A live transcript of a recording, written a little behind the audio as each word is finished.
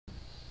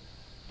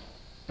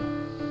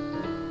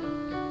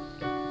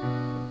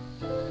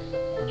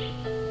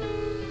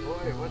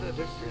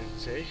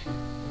wheels, eh?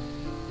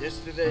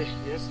 Yesterday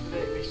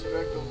we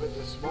struggled with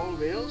the small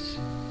wheels.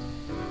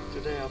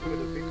 Today I put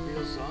the big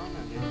wheels on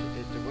and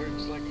it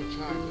works like a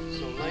charm. It's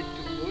so light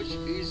to push,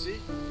 easy.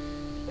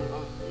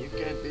 Oh, you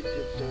can't beat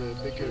the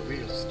bigger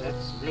wheels.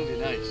 That's really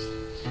nice.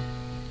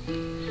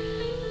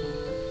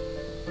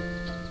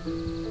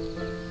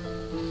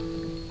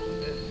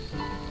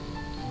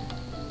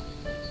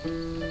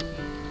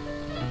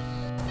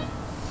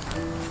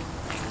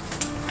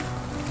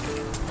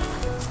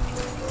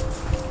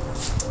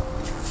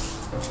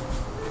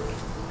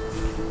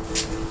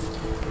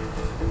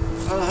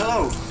 Well,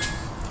 hello.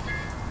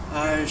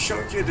 I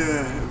showed you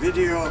the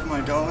video of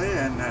my dolly,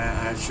 and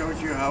I showed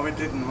you how it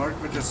didn't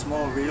work with the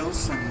small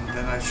wheels, and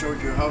then I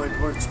showed you how it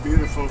works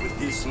beautiful with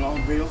these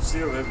long wheels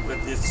here,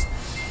 with these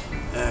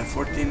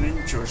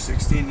 14-inch or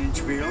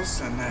 16-inch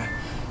wheels,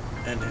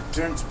 and it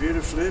turns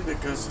beautifully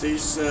because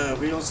these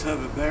wheels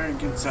have a bearing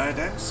inside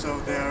them, so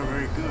they are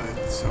very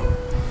good. So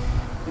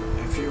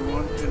if you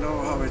want to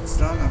know how it's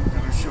done, I'm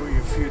going to show you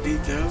a few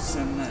details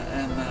and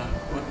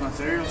what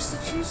materials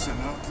to choose and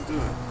how to do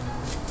it.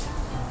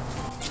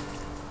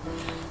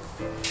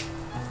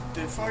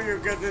 Before you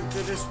get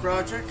into this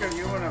project and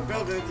you want to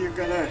build it, you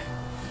gotta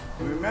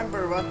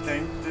remember one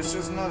thing: this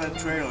is not a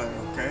trailer,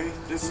 okay?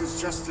 This is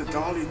just a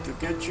dolly to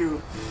get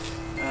you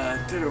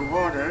to the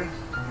water,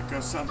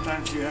 because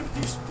sometimes you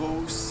have these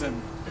posts and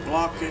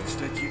blockage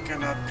that you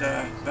cannot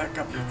back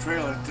up your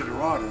trailer to the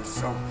water.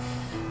 So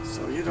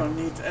you don't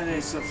need any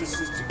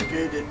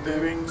sophisticated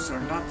bearings or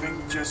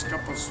nothing, just a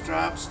couple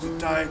straps to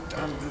tie it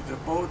under the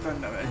boat,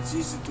 and it's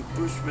easy to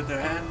push with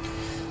the hand,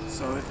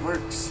 so it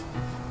works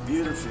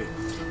beautifully.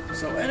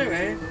 So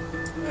anyway,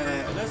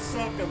 let's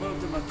talk about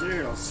the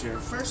materials here.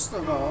 First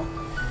of all,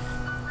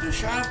 the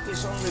shaft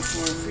is only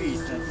 4 feet,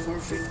 and 4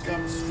 feet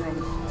comes from,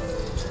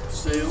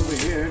 say, over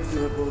here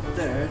to about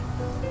there.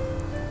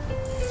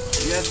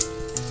 Yet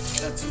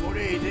that's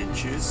 48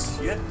 inches,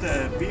 yet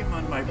the beam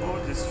on my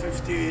boat is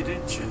 58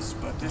 inches,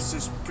 but this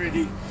is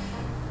pretty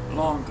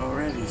long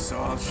already, so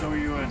I'll show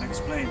you and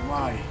explain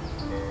why.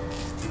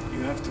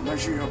 You have to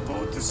measure your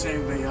boat the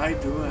same way I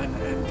do, and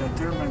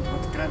determine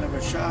what kind of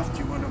a shaft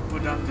you want to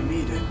put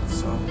underneath it.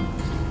 So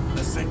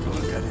let's take a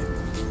look at it.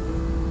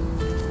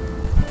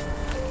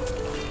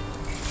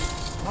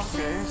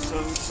 Okay,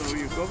 so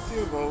you go to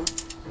your boat,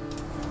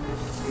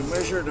 you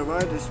measure the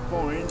widest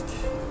point.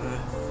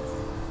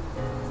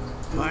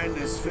 Mine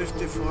is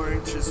 54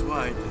 inches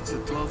wide. It's a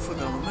 12-foot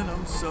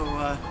aluminum, so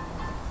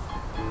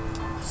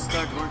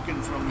start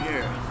working from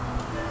here.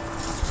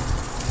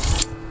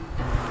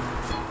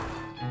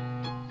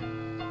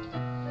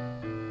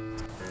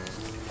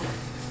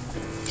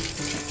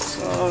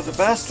 So the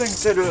best thing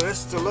to do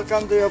is to look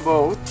under your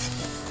boat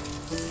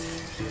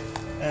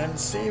and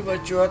see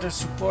what your other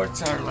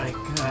supports are like.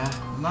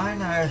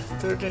 Mine are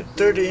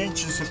 30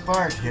 inches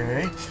apart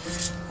here, eh?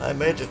 I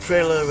made a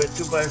trailer with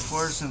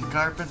 2x4s and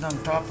carpet on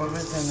top of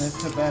it, and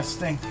it's the best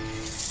thing.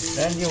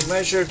 Then you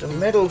measure the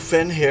middle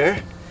fin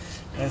here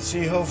and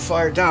see how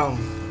far down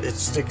it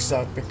sticks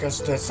out,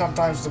 because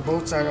sometimes the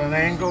boats are on an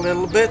angle a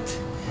little bit,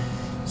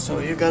 so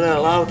you gotta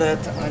allow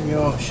that on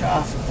your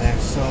shaft there.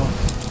 So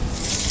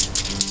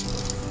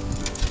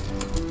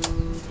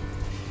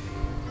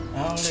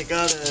I only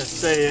got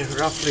say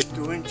roughly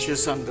 2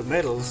 inches on the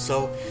middle,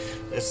 so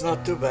it's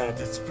not too bad.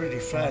 It's pretty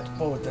flat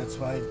boat, that's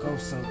why it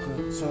goes so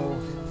good. So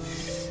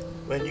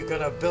when you're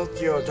gonna build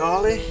your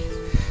dolly,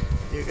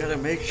 you gotta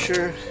make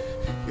sure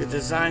you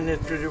design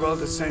it pretty well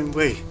the same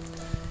way.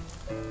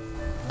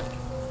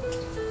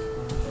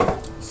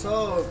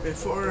 So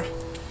before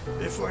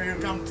you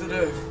come to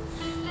the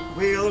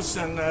wheels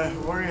and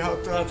worry how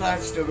to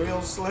attach the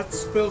wheels,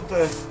 let's build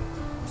the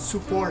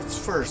supports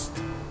first.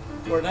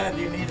 For that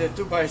you need a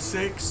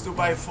 2x6,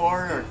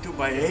 2x4 or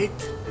 2x8.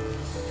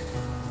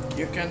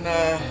 You can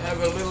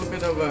have a little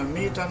bit of a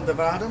meat on the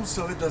bottom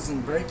so it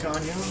doesn't break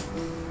on you.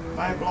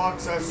 My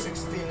blocks are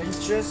 16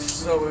 inches,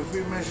 so if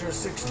we measure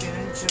 16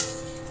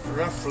 inches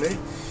roughly,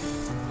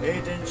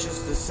 8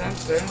 inches the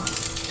center,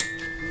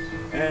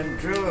 and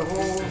drill a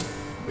hole,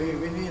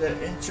 we need an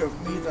inch of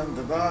meat on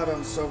the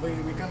bottom, so we're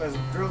gonna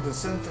drill the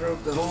center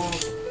of the hole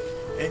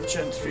 1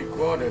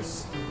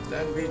 3/4.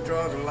 Then we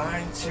draw the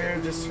lines here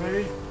this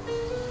way,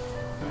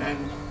 and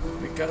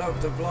we cut out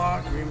the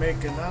block, we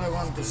make another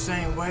one the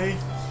same way,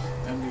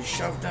 and we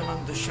shove them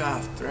on the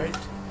shaft, right?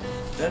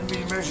 Then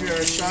we measure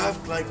our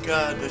shaft, like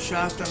the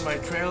shaft on my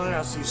trailer,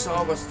 as you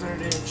saw, was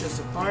 30 inches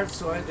apart,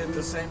 so I did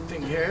the same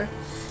thing here,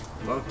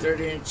 about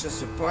 30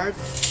 inches apart.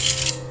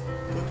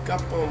 Put a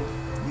couple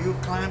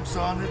U-clamps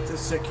on it to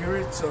secure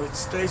it so it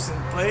stays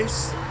in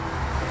place.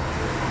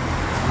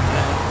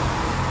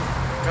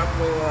 A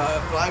couple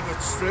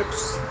plywood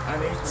strips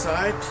on each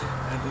side,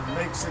 and it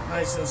makes it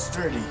nice and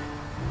sturdy.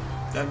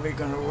 Then we're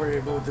gonna worry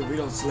about the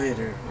wheels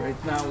later.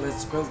 Right now,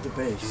 let's build the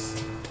base.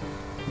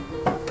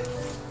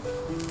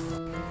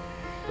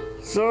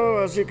 So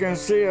as you can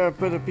see, I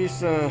put a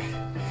piece of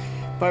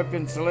pipe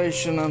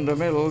insulation on the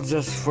middle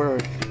just for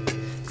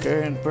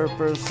carrying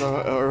purpose,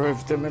 or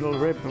if the middle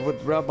rib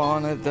would rub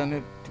on it, then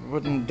it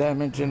wouldn't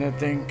damage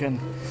anything. And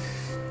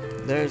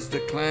There's the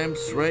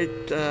clamps right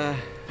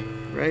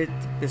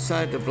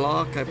beside the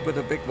block. I put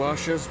a big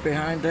washers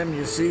behind them,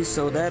 you see,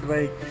 so that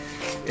way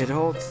it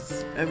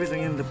holds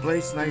everything into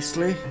place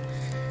nicely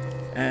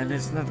and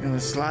it's not going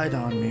to slide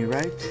on me,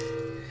 right?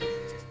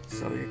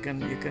 So you can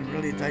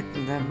really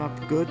tighten them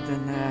up good,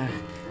 and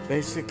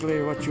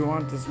basically what you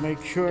want is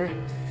make sure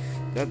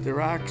that the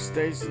rack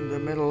stays in the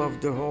middle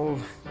of the whole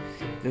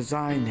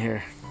design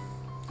here.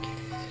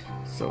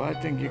 So I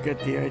think you get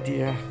the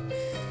idea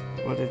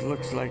what it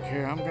looks like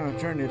here. I'm going to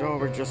turn it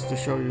over just to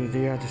show you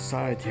the other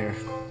side here.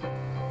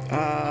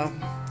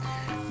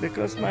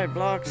 Because my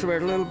blocks were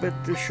a little bit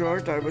too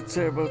short, I would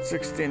say about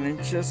 16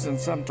 inches, and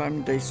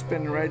sometimes they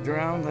spin right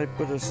around, I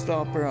put a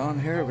stopper on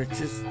here,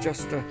 which is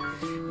just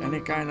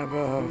any kind of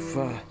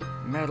a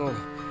metal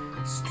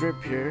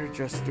strip here,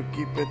 just to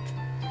keep it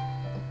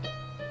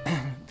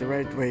the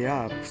right way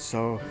up.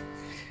 So,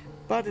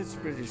 but it's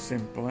pretty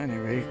simple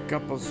anyway.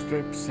 Couple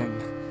strips and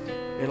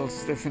it'll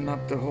stiffen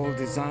up the whole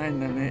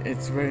design, and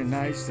it's very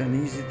nice and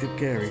easy to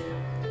carry.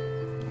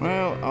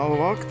 Well, I'll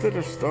walk to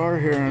the store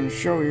here and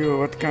show you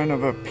what kind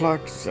of a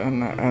plugs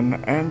and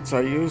ends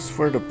I use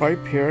for the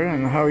pipe here,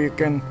 and how you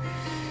can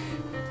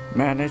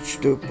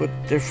manage to put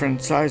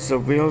different size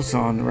of wheels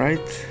on,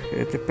 right?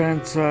 It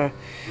depends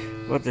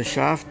what the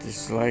shaft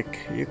is like.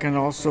 You can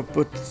also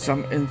put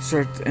some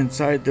insert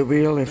inside the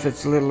wheel if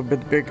it's a little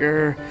bit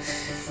bigger,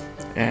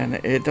 and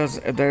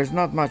there's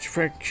not much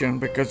friction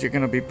because you're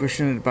going to be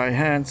pushing it by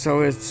hand,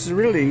 so it's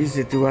really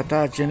easy to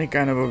attach any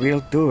kind of a wheel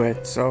to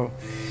it. So,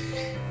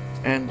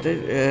 and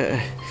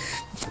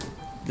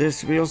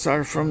these wheels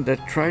are from the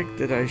trike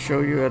that I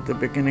show you at the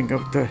beginning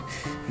of the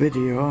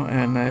video,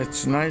 and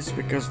it's nice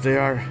because they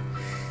are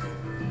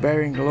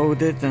bearing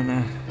loaded,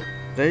 and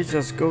they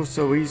just go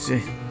so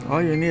easy.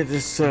 All you need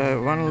is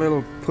one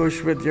little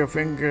push with your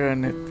finger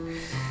and it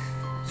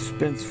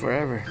spins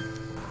forever.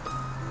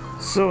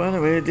 So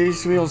anyway,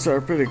 these wheels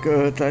are pretty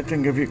good. I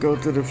think if you go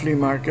to the flea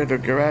market or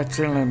garage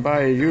sale and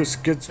buy a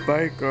used kid's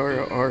bike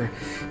or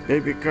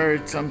baby car,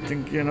 it's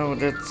something, you know,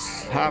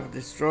 that's half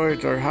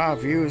destroyed or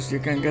half used, you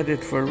can get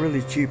it for a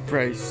really cheap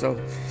price. So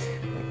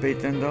I paid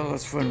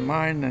 $10 for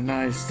mine, and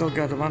I still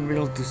got one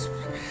wheel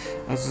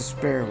as a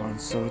spare one,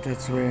 so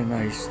that's very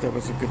nice. That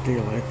was a good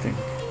deal, I think.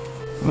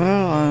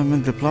 Well, I'm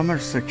in the plumber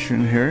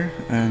section here,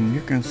 and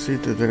you can see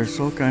that there's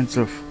all kinds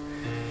of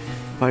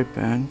pipe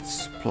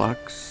ends,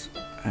 plugs,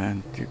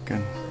 and you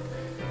can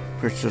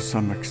purchase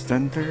some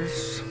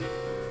extenders.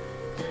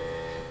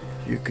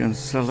 You can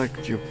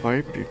select your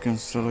pipe. You can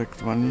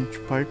select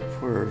 1-inch pipe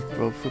for a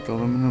 12-foot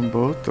aluminum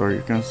boat, or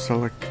you can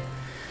select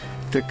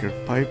thicker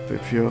pipe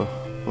if your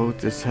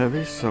boat is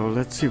heavy. So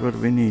let's see what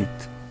we need.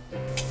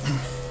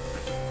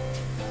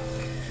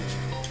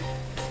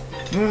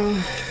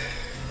 Well,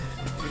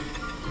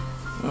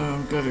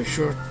 I've got a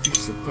short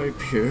piece of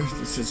pipe here.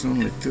 This is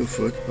only 2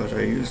 foot, but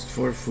I used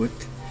 4 foot,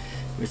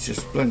 which is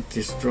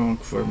plenty strong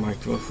for my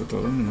 12-foot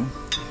aluminum.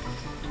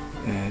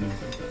 And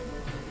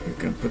you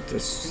can put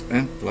this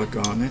end plug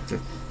on it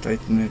and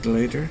tighten it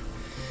later,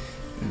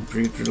 and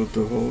pre-drill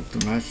the hole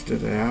to match the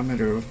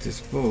diameter of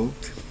this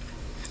bolt.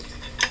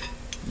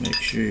 Make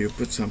sure you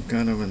put some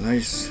kind of a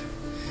nice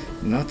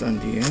nut on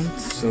the end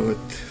so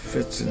it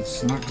fits in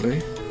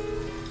snugly.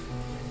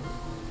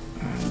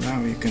 And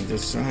now you can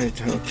decide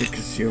how thick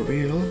is your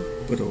wheel.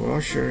 Put a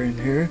washer in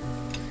here,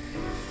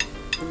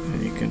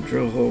 and you can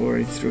drill a hole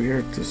right through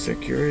here to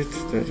secure it.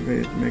 That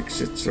way it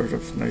makes it sort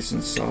of nice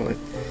and solid,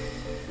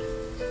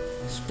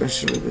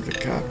 especially with the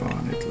cap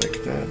on it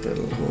like that.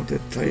 That'll hold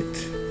it tight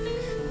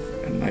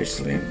and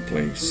nicely in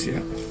place.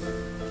 Yeah,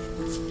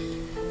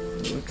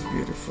 it looks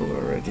beautiful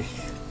already.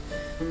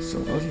 So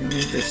all you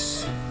need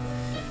is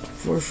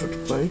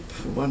 4-foot pipe,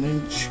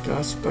 1-inch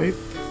gas pipe.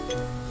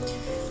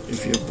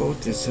 If your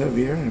boat is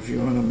heavier, if you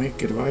want to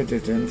make it wider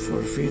than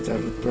 4 feet, I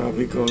would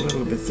probably go a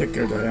little bit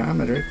thicker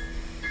diameter.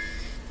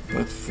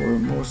 But for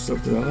most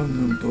of the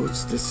aluminum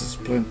boats, this is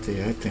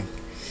plenty, I think.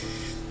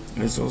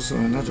 There's also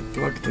another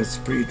plug that's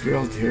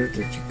pre-drilled here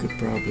that you could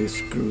probably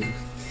screw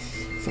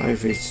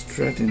 5/8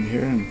 thread in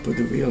here and put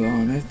a wheel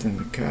on it and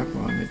a cap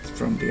on it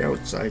from the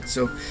outside.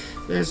 So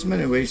there's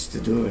many ways to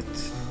do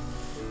it.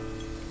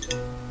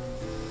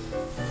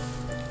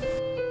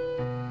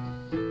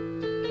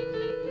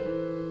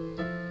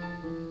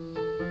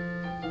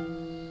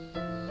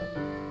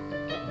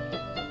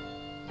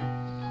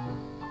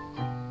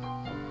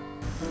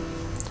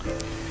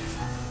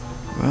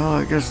 Well,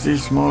 I guess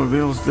these small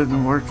wheels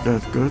didn't work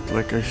that good,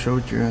 like I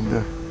showed you in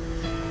the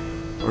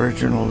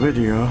original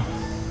video.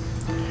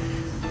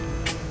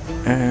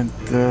 And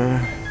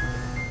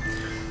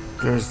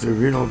there's the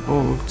wheel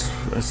bolt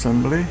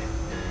assembly,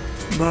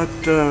 but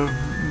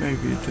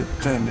maybe the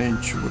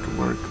 10-inch would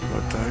work,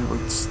 but I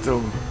would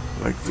still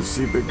like to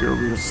see bigger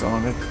wheels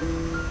on it.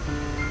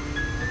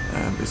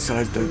 And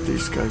besides that,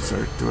 these guys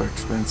are too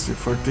expensive.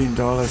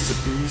 $14 a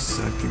piece.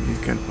 I think you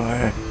can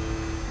buy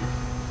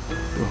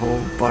the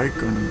whole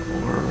bike,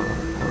 or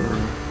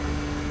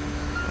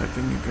I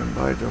think you can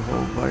buy the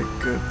whole bike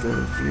at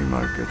the flea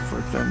market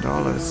for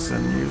 $10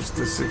 and use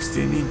the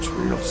 16-inch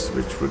wheels,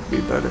 which would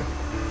be better.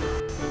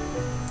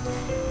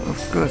 Of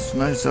course,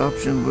 nice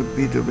option would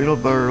be the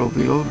wheelbarrow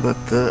wheel,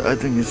 but I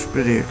think it's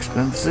pretty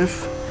expensive.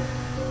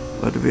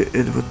 But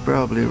it would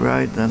probably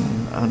ride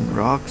on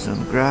rocks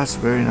and grass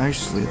very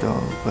nicely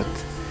though, but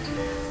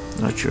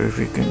not sure if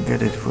we can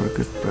get it for a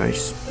good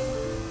price.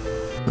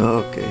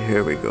 Okay,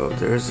 here we go.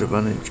 There's a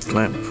 1-inch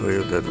clamp for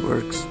you that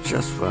works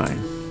just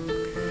fine.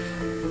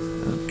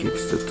 It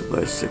keeps the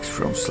 2x6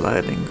 from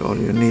sliding. All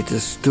you need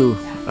is 2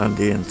 on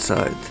the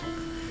inside.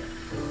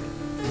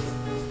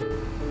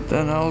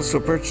 Then I also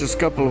purchased a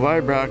couple of eye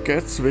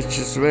brackets, which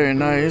is very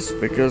nice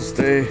because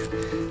they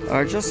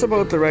are just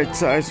about the right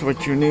size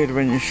what you need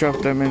when you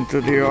shove them into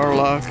the oar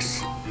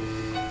locks,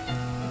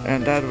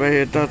 and that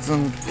way it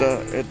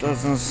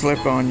doesn't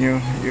slip on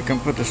you. You can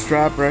put the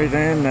strap right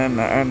in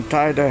and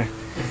tie the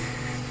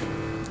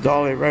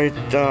dolly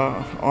right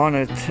on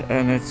it,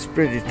 and it's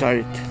pretty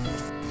tight.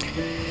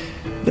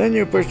 Then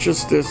you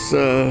purchase this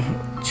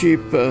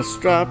cheap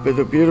strap with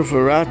a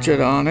beautiful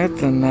ratchet on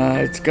it, and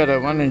it's got a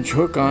 1-inch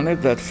hook on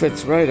it that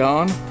fits right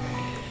on.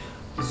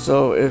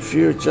 So if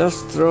you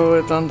just throw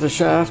it on the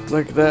shaft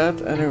like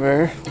that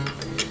anywhere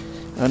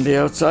on the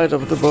outside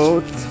of the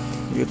boat,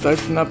 you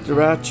tighten up the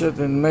ratchet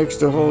and makes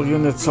the whole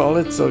unit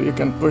solid, so you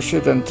can push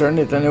it and turn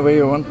it any way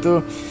you want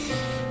to,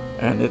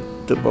 and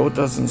the boat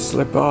doesn't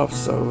slip off,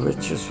 so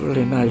which is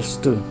really nice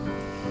too.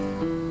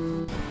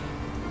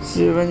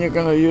 See, when you're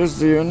gonna use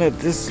the unit,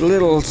 this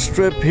little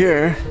strip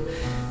here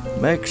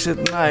makes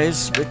it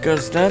nice,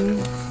 because then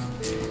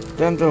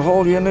the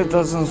whole unit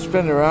doesn't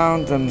spin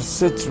around and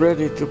sits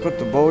ready to put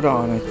the boat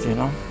on it, you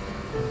know.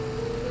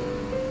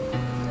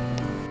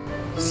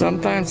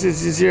 Sometimes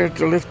it's easier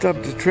to lift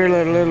up the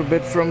trailer a little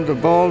bit from the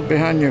ball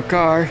behind your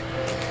car,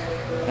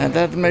 and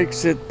that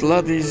makes it a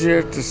lot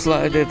easier to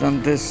slide it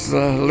on this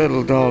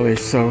little dolly.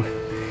 So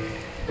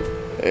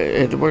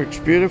it works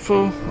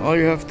beautiful. All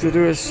you have to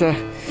do is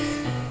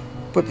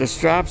put the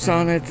straps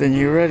on it and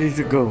you're ready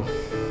to go.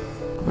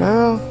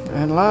 Well,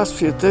 and last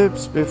few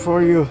tips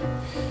before you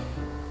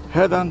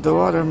head on the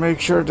water: make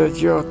sure that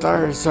your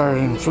tires are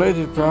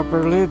inflated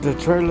properly, the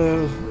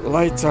trailer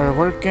lights are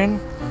working,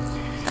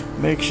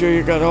 make sure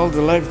you got all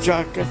the life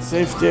jackets,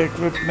 safety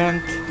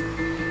equipment.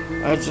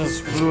 I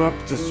just blew up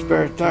the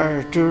spare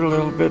tire too a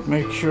little bit,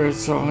 make sure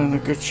it's all in a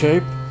good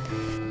shape.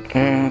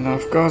 And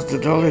of course the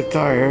dolly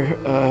tire,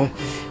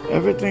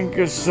 everything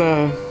is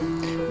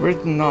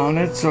written on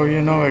it, so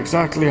you know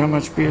exactly how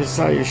much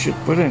PSI you should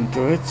put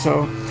into it,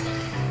 so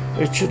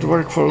it should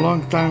work for a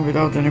long time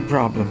without any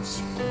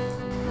problems.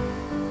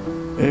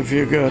 If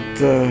you got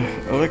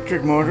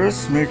electric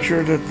motors, make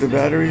sure that the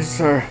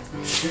batteries are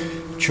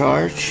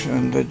charged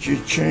and that you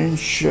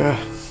change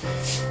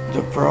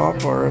the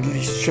prop, or at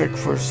least check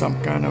for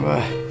some kind of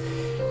a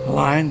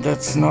line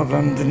that's not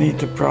underneath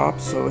the prop,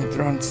 so it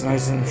runs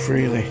nice and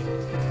freely.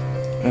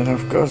 And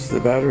of course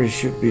the battery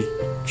should be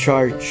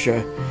charged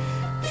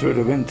through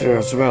the winter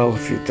as well a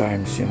few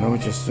times, you know,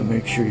 just to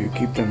make sure you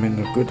keep them in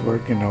a good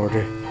working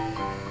order.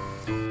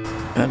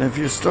 And if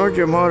you start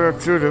your motor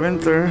through the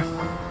winter,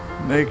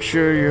 make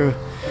sure you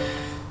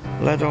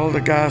let all the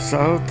gas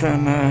out,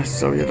 and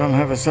so you don't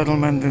have a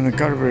settlement in the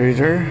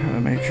carburetor.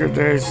 Make sure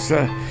there's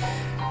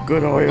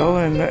good oil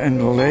in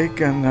the lake,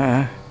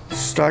 and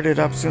start it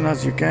up as soon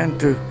as you can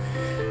to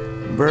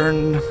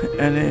burn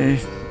any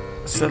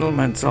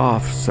settlements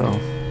off. So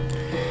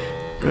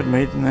good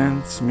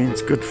maintenance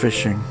means good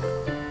fishing.